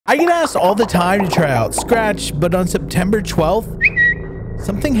I get asked all the time to try out Scratch, but on September 12th,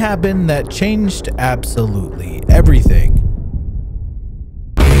 something happened that changed absolutely everything.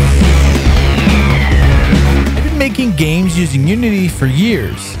 I've been making games using Unity for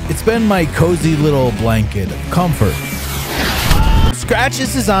years. It's been my cozy little blanket of comfort. Scratch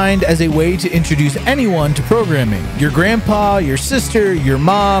is designed as a way to introduce anyone to programming. Your grandpa, your sister, your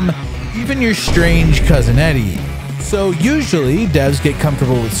mom, even your strange cousin Eddie. So usually devs get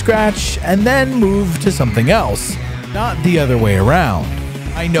comfortable with Scratch and then move to something else, not the other way around.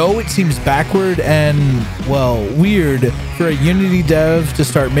 I know it seems backward and, well, weird for a Unity dev to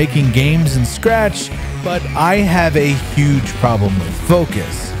start making games in Scratch, but I have a huge problem with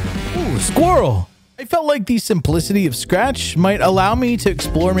focus. Ooh, squirrel! I felt like the simplicity of Scratch might allow me to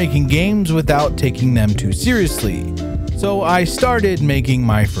explore making games without taking them too seriously. So I started making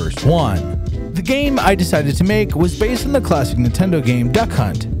my first one. The game I decided to make was based on the classic Nintendo game Duck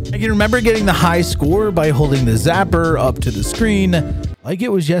Hunt. I can remember getting the high score by holding the zapper up to the screen like it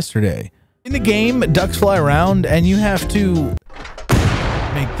was yesterday. In the game, ducks fly around and you have to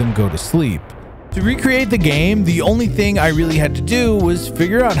make them go to sleep. To recreate the game, the only thing I really had to do was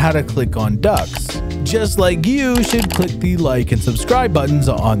figure out how to click on ducks. Just like you should click the like and subscribe buttons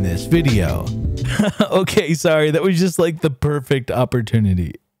on this video. Okay, sorry, that was just like the perfect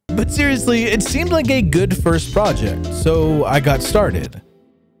opportunity. But seriously, it seemed like a good first project, so I got started.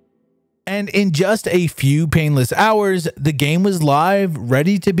 And in just a few painless hours, the game was live,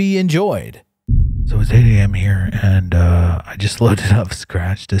 ready to be enjoyed. So it's 8 AM here, and I just loaded up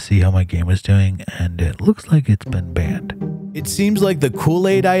Scratch to see how my game was doing, and it looks like it's been banned. It seems like the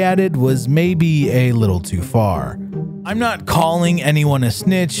Kool-Aid I added was maybe a little too far. I'm not calling anyone a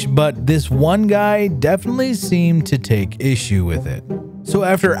snitch, but this one guy definitely seemed to take issue with it. So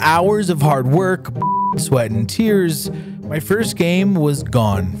after hours of hard work, sweat and tears, my first game was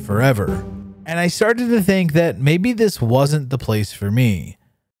gone forever. And I started to think that maybe this wasn't the place for me.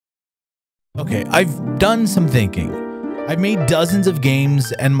 Okay, I've done some thinking. I've made dozens of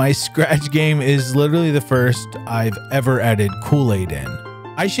games and my Scratch game is literally the first I've ever added Kool-Aid in.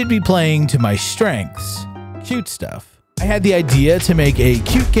 I should be playing to my strengths, cute stuff. I had the idea to make a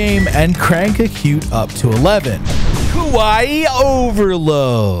cute game and crank a cute up to 11. Kawaii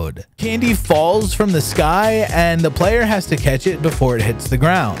overload. Candy falls from the sky and the player has to catch it before it hits the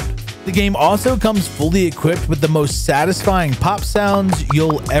ground. The game also comes fully equipped with the most satisfying pop sounds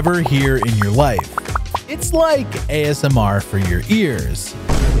you'll ever hear in your life. It's like ASMR for your ears.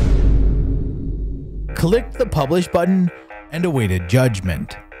 Click the publish button and awaited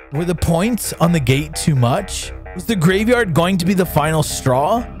judgment. Were the points on the gate too much? Was the graveyard going to be the final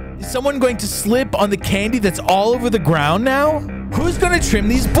straw? Is someone going to slip on the candy that's all over the ground now? Who's going to trim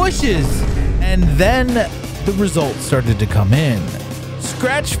these bushes? And then the results started to come in.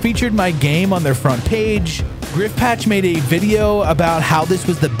 Scratch featured my game on their front page. Griffpatch made a video about how this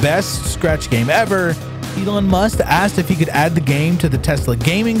was the best Scratch game ever. Elon Musk asked if he could add the game to the Tesla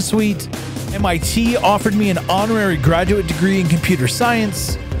gaming suite. MIT offered me an honorary graduate degree in computer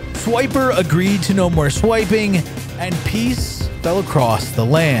science. Swiper agreed to no more swiping, and peace fell across the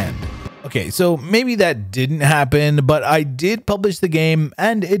land. Okay, so maybe that didn't happen, but I did publish the game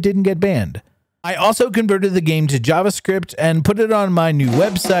and it didn't get banned. I also converted the game to JavaScript and put it on my new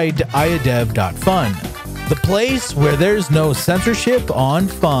website, gamedev.fun, the place where there's no censorship on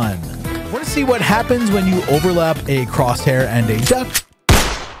fun. Want to see what happens when you overlap a crosshair and a duck?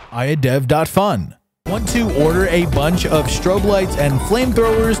 gamedev.fun. Want to order a bunch of strobe lights and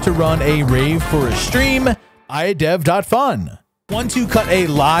flamethrowers to run a rave for a stream? gamedev.fun. Want to cut a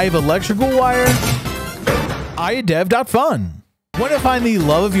live electrical wire? gamedev.fun. Want to find the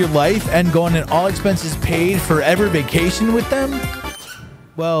love of your life and go on an all expenses paid forever vacation with them?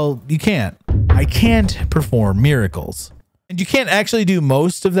 Well, you can't. I can't perform miracles. And you can't actually do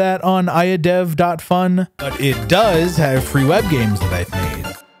most of that on gamedev.fun, but it does have free web games that I've made.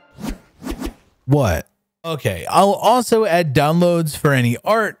 What? Okay, I'll also add downloads for any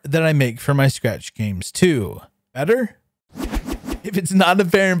art that I make for my Scratch games too. Better? If it's not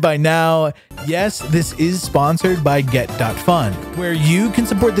apparent by now, yes, this is sponsored by get.fun, where you can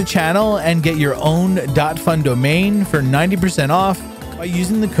support the channel and get your own .fun domain for 90% off by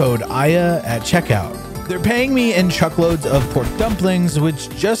using the code AYA at checkout. They're paying me in truckloads of pork dumplings, which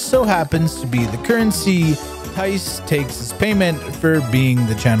just so happens to be the currency Tice takes as payment for being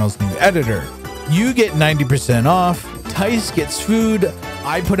the channel's new editor. You get 90% off, Tice gets food,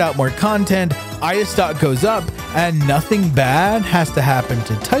 I put out more content, Aya stock goes up, and nothing bad has to happen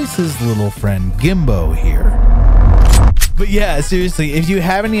to Tice's little friend Gimbo here. But yeah, seriously, if you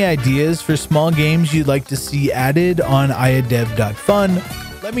have any ideas for small games you'd like to see added on gamedev.fun,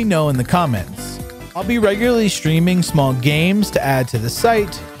 let let me know in the comments. I'll be regularly streaming small games to add to the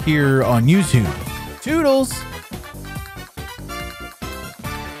site here on YouTube. Toodles!